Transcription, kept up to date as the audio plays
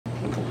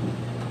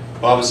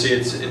Well, obviously,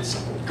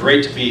 it's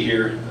great to be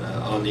here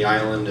on the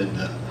island, and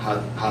the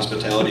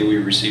hospitality we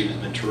received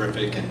has been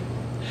terrific. And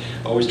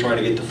always trying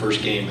to get the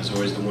first game is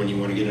always the one you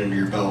want to get under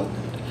your belt.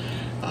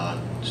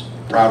 Just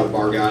proud of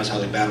our guys, how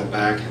they battled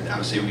back. And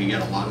obviously, we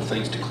got a lot of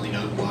things to clean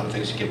up, a lot of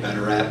things to get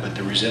better at. But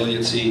the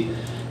resiliency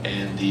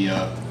and the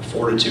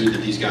fortitude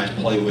that these guys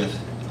play with,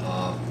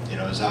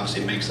 is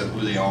obviously makes them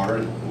who they are.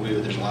 And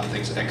there's a lot of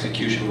things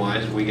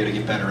execution-wise we got to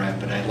get better at.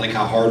 But I like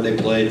how hard they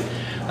played.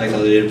 I like how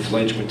they didn't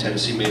flinch when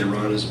Tennessee made a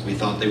run as we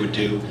thought they would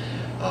do.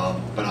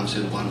 But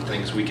obviously, there's a lot of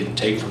things we can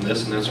take from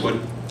this, and that's what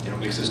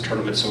makes this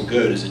tournament so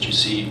good. Is that you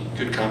see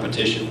good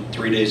competition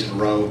 3 days in a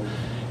row,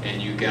 and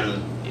you got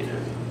to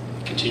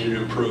continue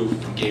to improve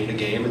from game to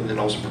game, and then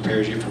also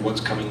prepares you for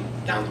what's coming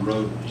down the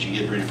road as you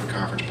get ready for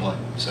conference play.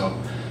 So,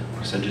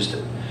 like I said, just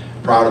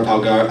proud of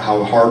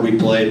how hard we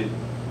played.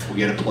 We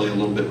got to play a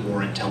little bit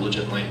more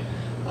intelligently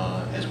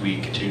as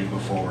we continue to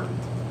move forward.